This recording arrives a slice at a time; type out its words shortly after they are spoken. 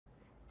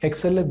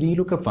എക്സലിലെ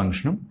VLOOKUP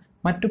ഫംഗ്ഷനും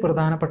മറ്റു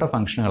പ്രധാനപ്പെട്ട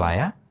ഫംഗ്ഷനുകളായ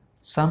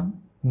സം,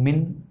 മിൻ,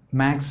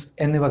 മാക്സ്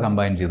എന്നിവ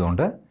കമ്പൈൻ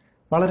ചെയ്തുകൊണ്ട്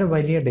വളരെ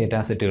വലിയ ഡേറ്റാ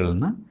സെറ്റുകളിൽ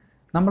നിന്ന്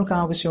നമ്മൾക്ക്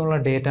ആവശ്യമുള്ള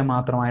ഡേറ്റ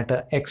മാത്രമായിട്ട്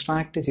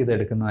എക്സ്ട്രാക്റ്റ്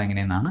ചെയ്തെടുക്കുന്നത്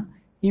എങ്ങനെയെന്നാണ്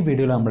ഈ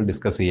വീഡിയോയിൽ നമ്മൾ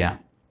ഡിസ്കസ് ചെയ്യുക.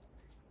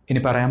 ഇനി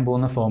പറയാൻ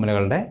പോകുന്ന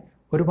ഫോമുലകളുടെ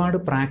ഒരുപാട്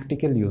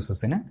പ്രാക്ടിക്കൽ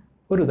യൂസസിന്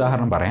ഒരു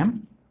ഉദാഹരണം പറയാം.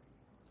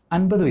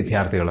 50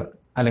 വിദ്യാർത്ഥികൾ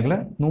അല്ലെങ്കിൽ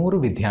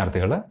 100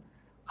 വിദ്യാർത്ഥികൾ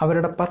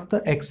അവരുടെ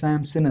 10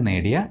 എക്സാംസിന്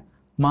നേടിയ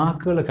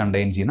മാർക്കുകൾ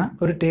കണ്ടെയ്ൻ ചെയ്യുന്ന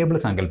ഒരു ടേബിൾ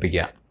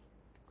സങ്കല്പിക്കുക.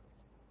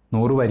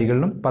 100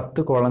 വരികളിലും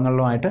 10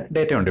 കോളങ്ങളിലുമായിട്ട്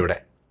ഡേറ്റ ഉണ്ട് ഇവിടെ.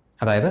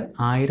 അതായത്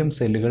 1000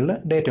 സെല്ലുകളിൽ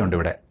ഡേറ്റ ഉണ്ട്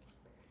ഇവിടെ.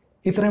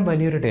 ഇത്രയും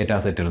വലിയൊരു ഡേറ്റാ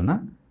സെറ്റിൽ നിന്ന്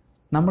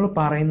നമ്മൾ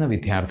പറയുന്ന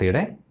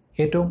വിദ്യാർത്ഥിയുടെ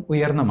ഏറ്റവും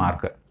ഉയർന്ന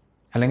മാർക്ക്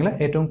അല്ലെങ്കിൽ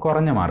ഏറ്റവും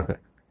കുറഞ്ഞ മാർക്ക്,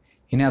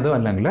 ഇനി അതും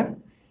അല്ലെങ്കിൽ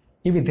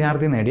ഈ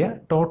വിദ്യാർത്ഥി നേടിയ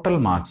ടോട്ടൽ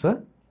മാർക്സ്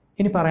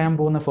ഇനി പറയാൻ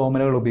പോകുന്ന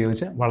ഫോമുലകൾ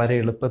ഉപയോഗിച്ച് വളരെ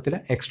എളുപ്പത്തിൽ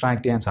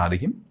എക്സ്ട്രാക്റ്റ് ചെയ്യാൻ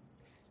സാധിക്കും.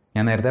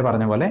 ഞാൻ നേരത്തെ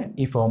പറഞ്ഞ പോലെ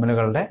ഈ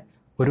ഫോമുലകളുടെ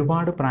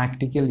ഒരുപാട്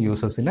പ്രാക്ടിക്കൽ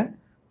യൂസസിൽ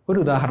ഒരു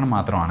ഉദാഹരണം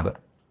മാത്രമാണിത്.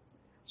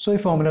 സോ ഈ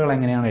ഫോമുലകൾ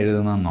എങ്ങനെയാണ്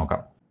എഴുതുന്നതെന്ന്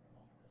നോക്കാം.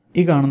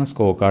 ഈ കാണുന്ന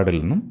സ്കോർ കാർഡിൽ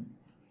നിന്നും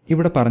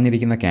ഇവിടെ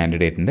പറഞ്ഞിരിക്കുന്ന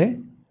കാൻഡിഡേറ്റിൻ്റെ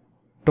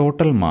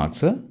ടോട്ടൽ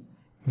മാർക്സ്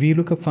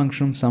VLOOKUP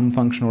ഫംഗ്ഷനും സം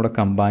ഫംഗ്ഷനോടെ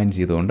കമ്പൈൻ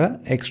ചെയ്തുകൊണ്ട്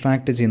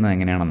എക്സ്ട്രാക്റ്റ് ചെയ്യുന്നത്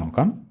എങ്ങനെയാണെന്ന്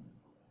നോക്കാം.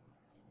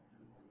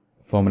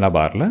 ഫോമുല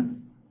ബാറിൽ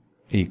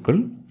ഈക്വൽ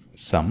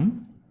സം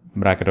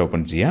ബ്രാക്കറ്റ്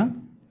ഓപ്പൺ ചെയ്യുക,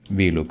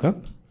 VLOOKUP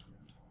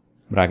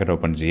ബ്രാക്കറ്റ്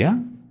ഓപ്പൺ ചെയ്യുക.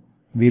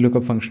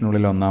 VLOOKUP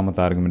ഫംഗ്ഷനുള്ളിൽ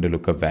ഒന്നാമത്തെ ആർഗ്യുമെൻ്റ്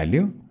ലുക്കപ്പ്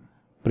വാല്യൂ,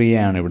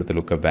 പ്രിയയാണ് ഇവിടുത്തെ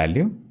ലുക്കപ്പ്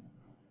വാല്യൂ,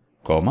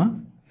 കോമ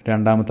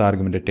രണ്ടാമത്തെ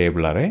ആർഗ്യുമെൻ്റ്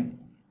ടേബിൾ അറേ,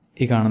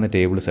 ഈ കാണുന്ന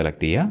ടേബിൾ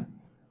സെലക്ട് ചെയ്യുക,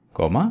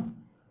 കോമ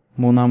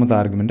മൂന്നാമത്തെ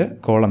ആർഗ്യുമെൻ്റ്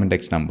കോളം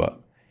ഇൻഡെക്സ് നമ്പർ.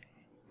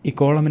 ഈ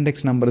കോളം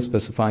ഇൻഡെക്സ് നമ്പർ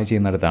സ്പെസിഫൈ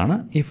ചെയ്യുന്നിടത്താണ്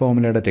ഈ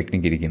ഫോമുലയുടെ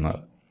ടെക്നിക്ക് ഇരിക്കുന്നത്.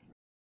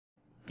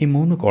 ഈ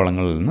 3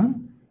 കോളങ്ങളിൽ നിന്ന്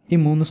ഈ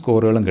 3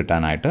 സ്കോറുകളും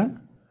കിട്ടാനായിട്ട്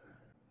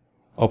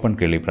open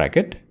curly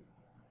bracket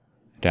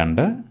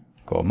 2,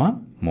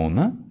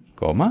 3,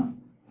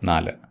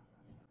 4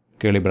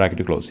 curly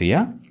bracket close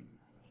ചെയ്യുക,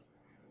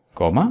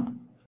 കോമ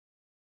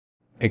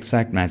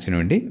എക്സാക്ട് മാച്ചിന്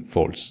വേണ്ടി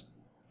ഫോൾസ്.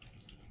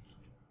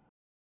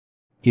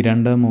 ഈ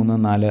 2,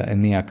 3, 4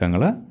 എന്നീ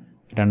അക്കങ്ങൾ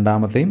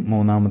രണ്ടാമത്തെയും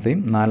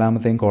മൂന്നാമത്തെയും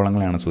നാലാമത്തെയും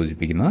കോളങ്ങളെയാണ്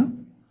സൂചിപ്പിക്കുന്നത്.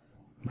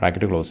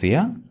 ബ്രാക്കറ്റ് ക്ലോസ്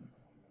ചെയ്യുക,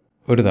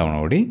 ഒരു തവണ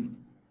കൂടി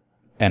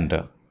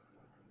എൻ്റർ.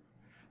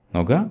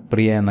 നോക്കുക,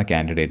 പ്രിയ എന്ന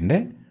കാൻഡിഡേറ്റിൻ്റെ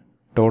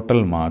ടോട്ടൽ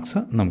മാർക്സ്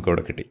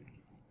നമുക്കിവിടെ കിട്ടി.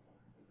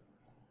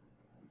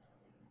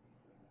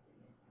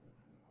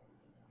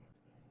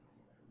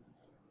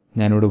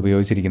 ഞാനിവിടെ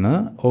ഉപയോഗിച്ചിരിക്കുന്നത്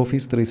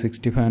ഓഫീസ്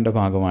 365ൻ്റെ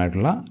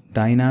ഭാഗമായിട്ടുള്ള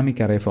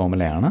ഡൈനാമിക് അറേ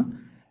ഫോമുലയാണ്.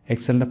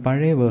 എക്സലിൻ്റെ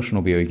പഴയ വേർഷൻ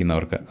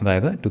ഉപയോഗിക്കുന്നവർക്ക്,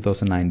 അതായത്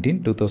 2019,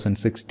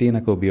 2016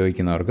 ഒക്കെ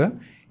ഉപയോഗിക്കുന്നവർക്ക്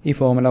ഈ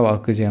ഫോമുല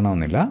വർക്ക്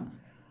ചെയ്യണമെന്നില്ല.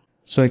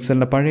 സോ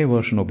എക്സലിൻ്റെ പഴയ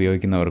വേർഷൻ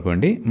ഉപയോഗിക്കുന്നവർക്ക്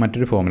വേണ്ടി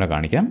മറ്റൊരു ഫോമുല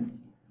കാണിക്കാം.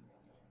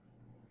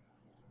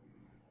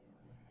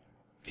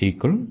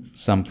 Equal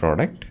some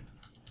product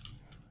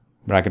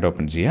bracket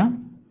open ചെയ്യുക,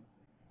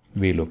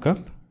 VLOOKUP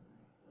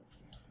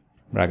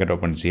ബ്രാക്കറ്റ്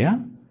ഓപ്പൺ ചെയ്യുക,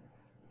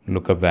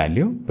 lookup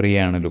value,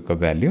 പ്രിയയാണ്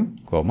lookup value,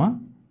 comma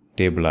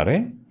table array,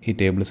 ഈ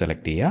ടേബിൾ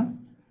സെലക്ട് ചെയ്യുക,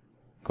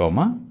 കോമ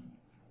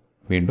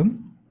വീണ്ടും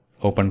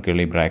open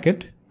curly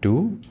bracket 2,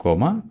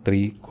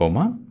 3,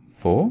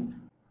 4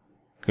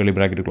 curly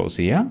bracket close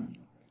ചെയ്യുക,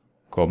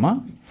 കോമ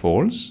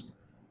ഫോൾസ്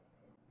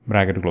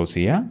ബ്രാക്കറ്റ് ക്ലോസ്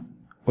ചെയ്യുക,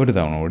 ഒരു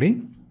തവണ കൂടി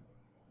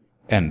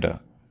എൻ്റർ.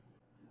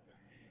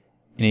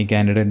 ഇനി ഈ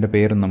കാൻഡിഡേറ്റിൻ്റെ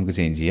പേരും നമുക്ക്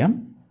ചേഞ്ച് ചെയ്യാം,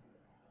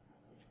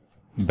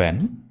 ബെൻ.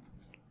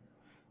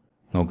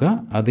 നോക്കുക,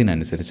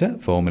 അതിനനുസരിച്ച്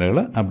ഫോമുലകൾ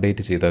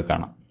അപ്ഡേറ്റ് ചെയ്ത്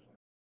കാണാം.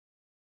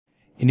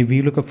 ഇനി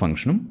VLOOKUP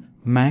ഫംഗ്ഷനും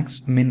മാക്സ്,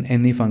 മിൻ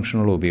എന്നീ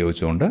ഫംഗ്ഷനുകൾ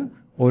ഉപയോഗിച്ചുകൊണ്ട്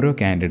ഓരോ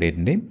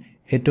കാൻഡിഡേറ്റിൻ്റെയും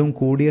ഏറ്റവും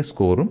കൂടിയ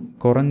സ്കോറും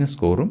കുറഞ്ഞ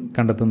സ്കോറും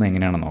കണ്ടെത്തുന്നത്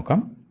എങ്ങനെയാണെന്ന് നോക്കാം.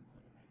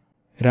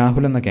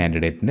 രാഹുൽ എന്ന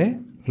കാൻഡിഡേറ്റിൻ്റെ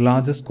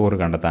ലാർജസ്റ്റ് സ്കോർ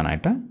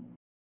കണ്ടെത്താനായിട്ട്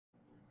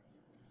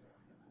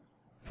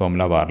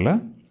ഫോമുല ബാറിൽ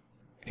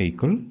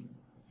ഈക്വൽ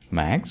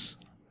മാക്സ്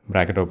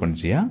ബ്രാക്കറ്റ് ഓപ്പൺ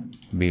ചെയ്യുക,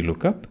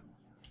 VLOOKUP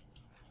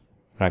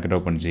ബ്രാക്കറ്റ്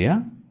ഓപ്പൺ ചെയ്യുക,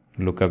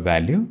 lookup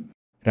value,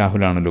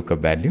 രാഹുലാണ്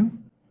lookup value,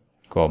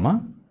 comma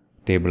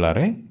table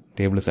array,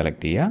 table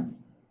select ചെയ്യുക,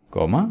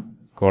 comma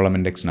column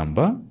index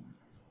number,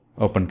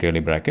 open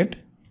curly bracket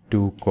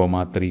 2,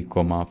 3,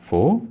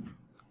 4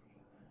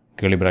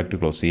 curly bracket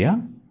close ചെയ്യുക,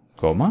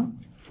 കോമ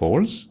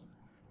ഫോൾസ്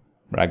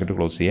ബ്രാക്കറ്റ്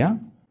ക്ലോസ് ചെയ്യുക,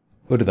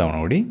 ഒരു തവണ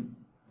കൂടി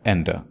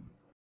enter.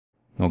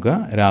 നോക്കുക,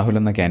 രാഹുൽ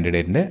എന്ന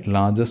കാൻഡിഡേറ്റിൻ്റെ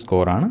ലാർജസ്റ്റ്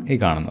സ്കോറാണ് ഈ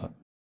കാണുന്നത്.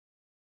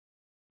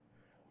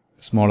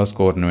 സ്മോളർ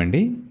സ്കോറിന്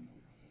വേണ്ടി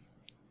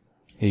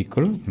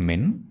ഈക്വൽ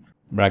മിൻ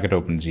ബ്രാക്കറ്റ്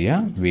ഓപ്പൺ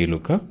ചെയ്യുക,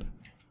 VLOOKUP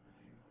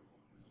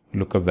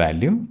lookup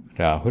value,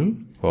 Rahul,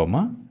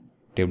 comma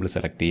table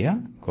select ചെയ്യുക,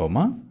 comma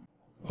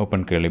open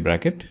curly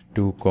bracket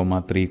 2,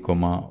 3,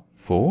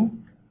 4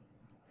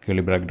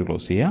 curly bracket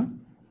close ചെയ്യുക,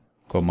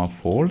 കോമ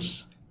ഫോൾസ്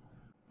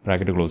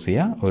ബ്രാക്കറ്റ് ക്ലോസ്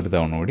ചെയ്യുക, ഒരു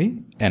തവണ കൂടി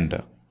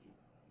എൻ്റർ.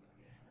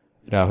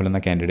 രാഹുൽ എന്ന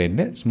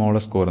കാൻഡിഡേറ്റിൻ്റെ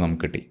സ്മോളർ സ്കോർ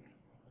നമുക്ക് കിട്ടി.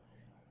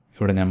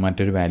 ഇവിടെ ഞാൻ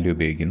മറ്റൊരു വാല്യൂ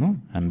ഉപയോഗിക്കുന്നു,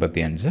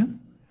 55.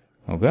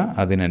 നോക്കുക,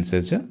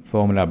 അതിനനുസരിച്ച്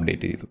ഫോമുല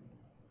അപ്ഡേറ്റ് ചെയ്തു.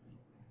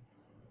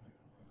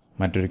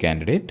 മറ്റൊരു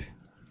കാൻഡിഡേറ്റ്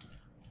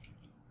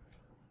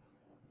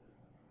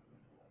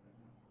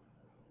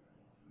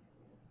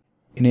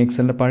ഇനി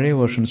എക്സലിൻ്റെ പഴയ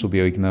വേർഷൻസ്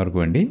ഉപയോഗിക്കുന്നവർക്ക്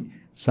വേണ്ടി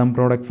സം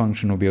പ്രോഡക്റ്റ്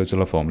ഫംഗ്ഷൻ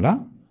ഉപയോഗിച്ചുള്ള formula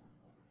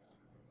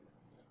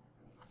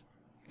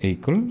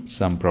equal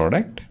sum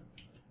product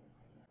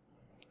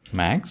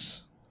max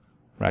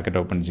bracket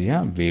open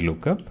ചെയ്യുക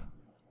VLOOKUP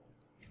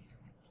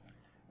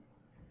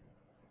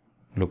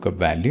lookup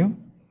value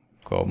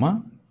comma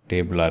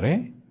table array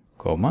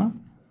comma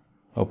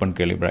open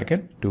curly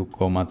bracket 2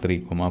 3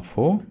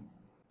 4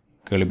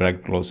 curly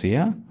bracket close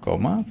ചെയ്യുക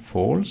comma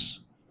false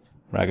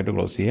bracket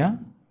close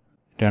ചെയ്യുക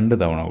രണ്ട്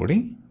തവണ കൂടി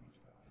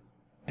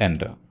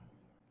enter.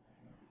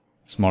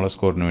 സ്മോളർ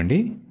സ്കോറിന് വേണ്ടി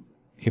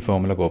ഈ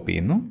ഫോർമുല കോപ്പി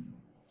ചെയ്യുന്നു.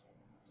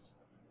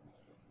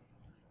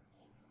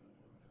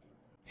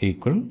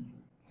 ഈക്വൽ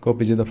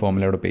കോപ്പി ചെയ്ത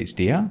ഫോർമുല ഇവിടെ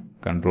പേസ്റ്റ് ചെയ്യുക.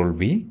 കൺട്രോൾ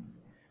V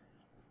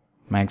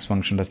മാക്സ്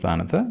ഫംഗ്ഷൻ്റെ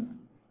സ്ഥാനത്ത്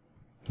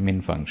മിൻ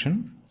ഫംഗ്ഷൻ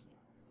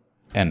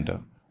എൻ്റർ.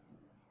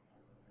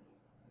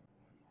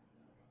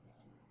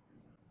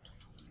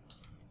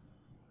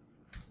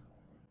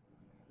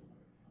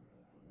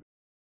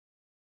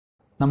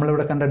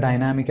 നമ്മളിവിടെ കണ്ട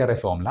ഡൈനാമിക് അറേ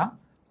ഫോർമുല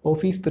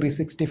ഓഫീസ്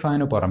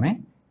 365 പുറമെ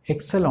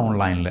എക്സൽ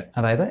ഓൺലൈനിൽ,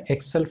 അതായത്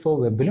എക്സൽ ഫോർ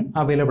വെബിലും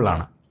അവൈലബിൾ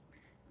ആണ്.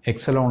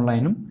 എക്സൽ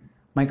ഓൺലൈനും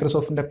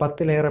മൈക്രോസോഫ്റ്റിൻ്റെ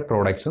 10ലേറെ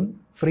പ്രോഡക്ട്സും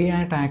ഫ്രീ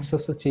ആയിട്ട്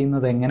ആക്സസ്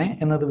ചെയ്യുന്നത് എങ്ങനെ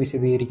എന്നത്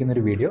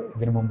വിശദീകരിക്കുന്നൊരു വീഡിയോ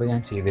ഇതിനു മുമ്പ്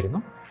ഞാൻ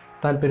ചെയ്തിരുന്നു.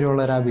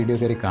 താല്പര്യമുള്ളവർ ആ വീഡിയോ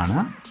കയറി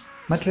കാണുക.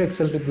 മറ്റൊരു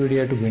എക്സൽ ടിപ്പ്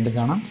വീഡിയോ ആയിട്ട് വീണ്ടും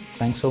കാണാം.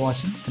 Thanks for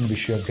watching and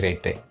wish you A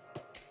great day.